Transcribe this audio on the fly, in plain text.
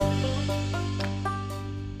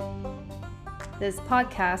This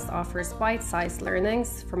podcast offers bite-sized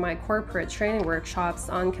learnings from my corporate training workshops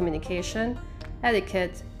on communication,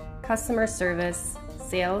 etiquette, customer service,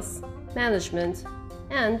 sales, management,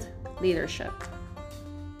 and leadership.